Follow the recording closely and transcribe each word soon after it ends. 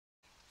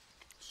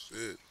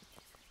Shit.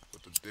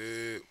 With the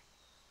dead.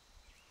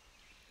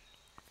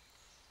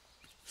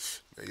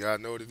 Man, y'all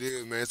know what it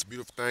is, man. It's a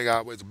beautiful thing.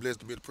 Always blessed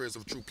to be the presence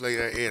of a true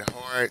player at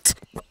heart.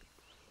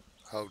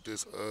 Hope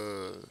this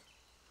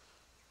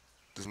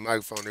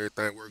microphone and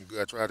everything working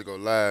good. I tried to go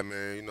live,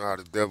 man. You know how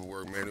the devil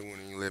work, man. They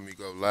wouldn't even let me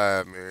go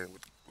live, man,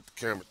 with the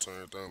camera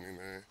turned on me,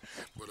 man.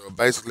 But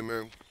basically,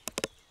 man,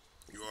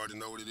 you already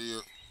know what it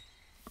is.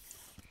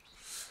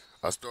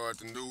 I started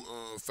the new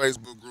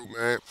Facebook group,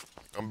 man.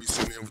 I'm gonna be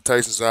sending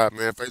invitations out,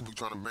 man. Facebook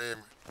trying to ban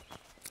me.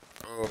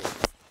 Uh,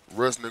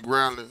 Ruston and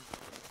Grambling,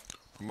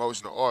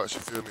 promotion of arts.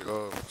 You feel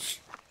me?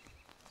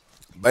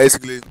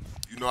 Basically,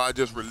 you know, I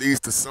just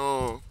released a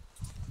song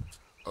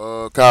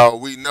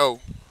called "We Know."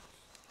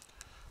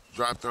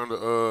 Dropped on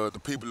the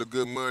People of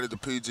Good Money, the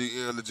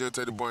PGN, La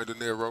Gente, the Boy De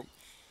Niro.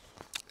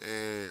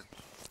 And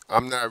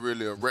I'm not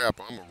really a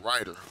rapper. I'm a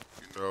writer.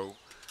 You know,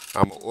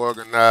 I'm an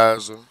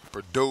organizer,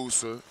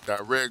 producer,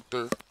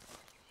 director.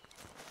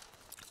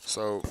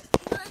 So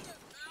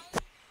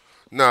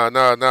nah.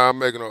 I'm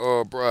making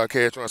a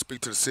broadcast trying to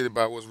speak to the city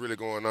about what's really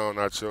going on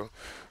out here.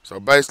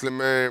 So basically,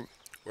 man,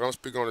 what I'm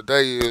speaking on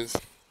today is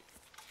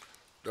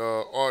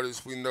the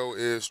artist we know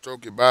is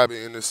Strokey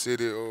Bobby in the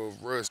city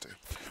of Ruston.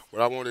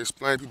 What I want to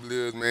explain to people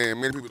is, man,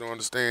 many people don't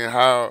understand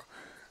how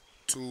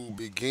to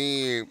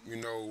begin, you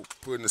know,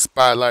 putting the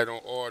spotlight on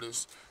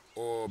artists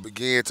or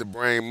begin to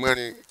bring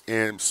money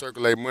and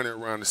circulate money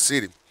around the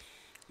city.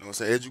 You know what I'm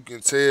saying? As you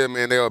can tell,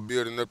 man, they are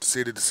building up the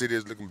city. The city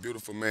is looking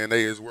beautiful, man.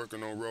 They is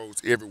working on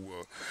roads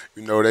everywhere.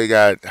 You know, they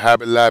got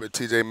Hobby Lobby,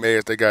 TJ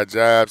Maxx, they got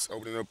jobs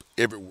opening up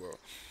everywhere.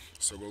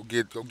 So go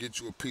get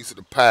you a piece of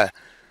the pie.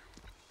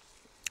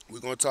 We're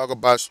gonna talk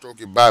about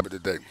Strokey Bobby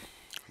today.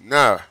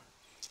 Now,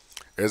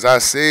 as I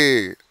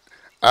said,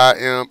 I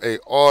am a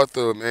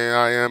author, man.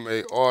 I am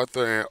a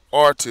author and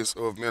artist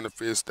of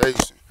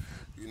manifestation.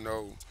 You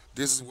know,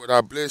 this is what I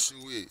bless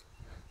you with.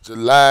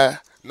 July,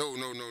 no.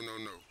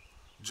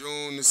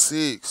 June the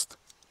 6th,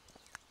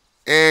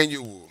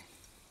 annual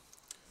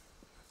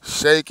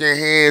Shaking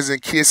Hands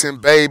and Kissing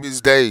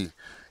Babies Day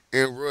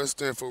in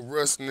Ruston for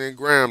Ruston and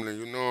Grambling.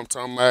 You know what I'm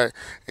talking about?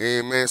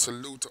 And man,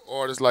 salute to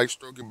artists like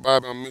Strokey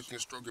Bobby. I'm mentioning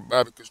Strokey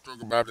Bobby because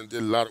Strokey Bobby done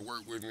did a lot of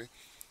work with me.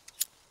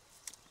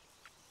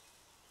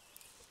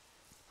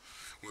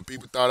 When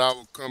people thought I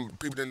would come,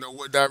 people didn't know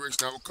what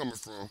direction I was coming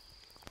from.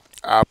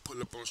 I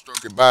pull up on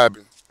Strokey Bobby,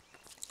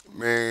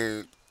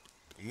 man.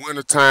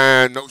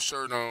 Wintertime, no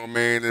shirt on,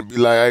 man, and be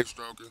like, "Hey,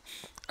 Strokey,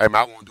 hey man,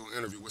 I want to do an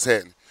interview. What's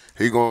happening?"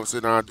 He gonna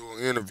sit down and do an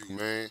interview,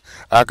 man.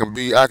 I can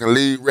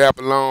leave rap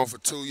alone for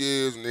 2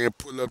 years and then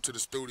pull up to the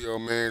studio,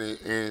 man,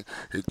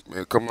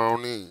 and come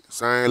on in.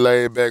 Same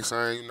laid back,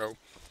 same, you know.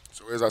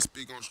 So as I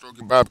speak on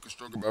Strokey Bobby, because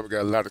Strokey Bobby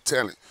got a lot of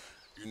talent,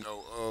 you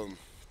know.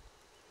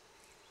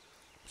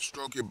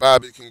 Strokey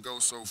Bobby can go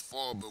so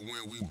far, but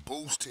when we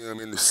boost him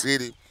in the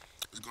city,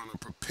 it's gonna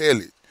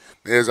propel it.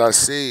 As I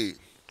said,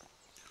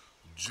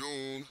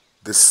 June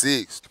the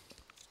 6th,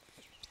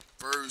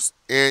 first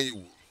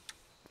annual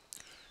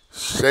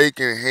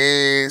Shaking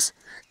Hands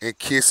and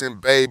Kissing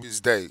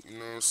Babies Day. You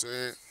know what I'm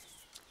saying?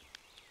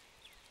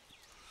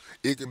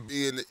 It can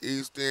be in the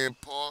East End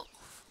Park.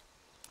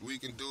 We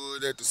can do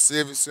it at the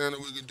Civic Center.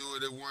 We can do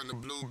it at one of the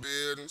blue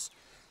buildings.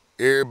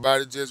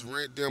 Everybody just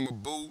rent them a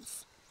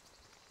booth.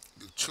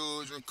 The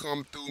children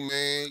come through,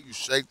 man. You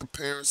shake the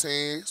parents'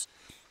 hands.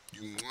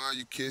 You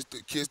kiss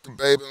the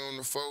baby on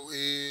the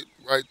forehead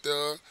right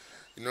there.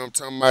 You know what I'm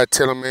talking about?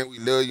 Tell them, man, we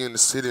love you in the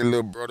city,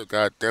 little brother.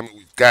 God damn it,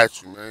 we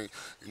got you, man.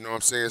 You know what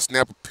I'm saying?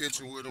 Snap a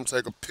picture with them,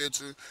 take a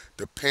picture.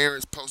 The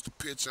parents post a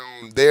picture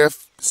on their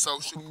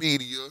social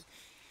media.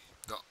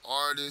 The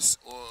artist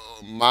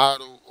or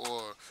model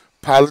or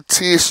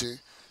politician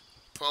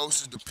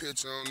posts the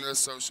picture on their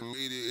social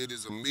media. It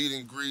is a meet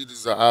and greet.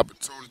 It's an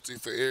opportunity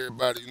for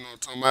everybody, you know what I'm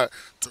talking about,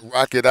 to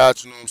rock it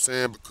out, you know what I'm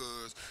saying?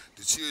 Because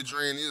the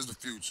children is the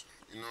future.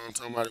 You know what I'm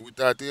talking about?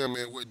 Without them,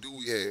 man, what do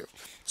we have?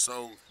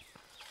 So,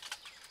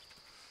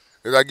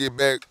 as I get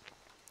back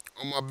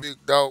on my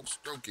big dog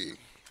Strokey,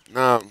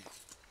 now,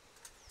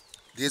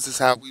 this is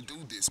how we do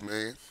this,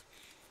 man.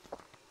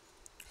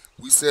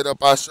 We set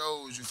up our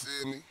shows, you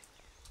feel me?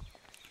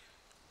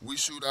 We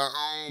shoot our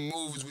own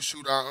movies, we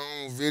shoot our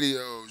own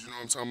videos, you know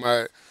what I'm talking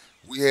about?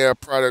 We have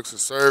products and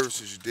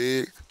services, you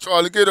dig?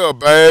 Charlie, get up,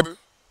 baby.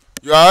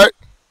 You alright?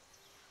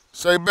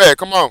 Say back,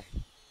 come on.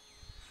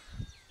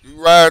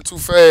 You riding too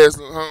fast,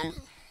 little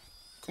homie.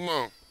 Come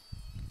on.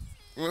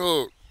 Let me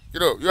hug.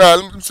 Get up. You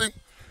alright? Let me see.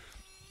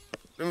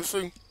 Let me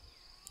see.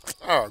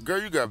 Oh,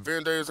 girl, you got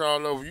band-aids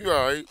all over. You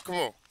alright? Come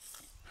on.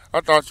 I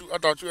thought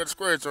you had a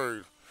scratch on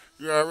you.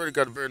 You already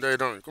got a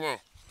band-aid on you. Come on.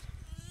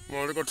 Come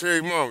on, let's go tell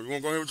your mom. You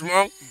wanna go here with your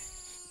mom?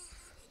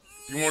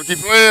 You wanna keep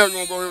playing or you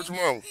wanna go here with your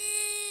mom?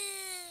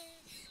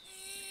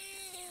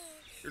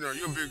 You know,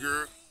 you're a big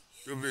girl.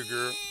 You're a big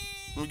girl.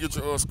 Let me get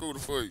your scooter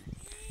for you.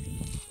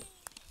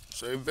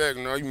 Say back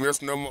now. You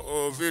messing up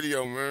my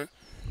video, man.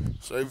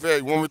 Say back.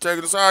 You want me to take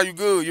it aside? You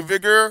good? You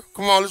big girl?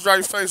 Come on, let's dry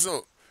your face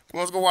up. Come on,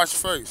 let's go wash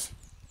your face.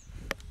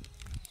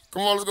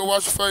 Come on, let's go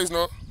wash your face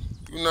now.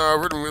 You know, I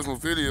already messed my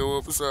video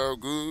up. It's all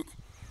good.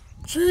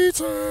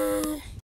 Cheetah.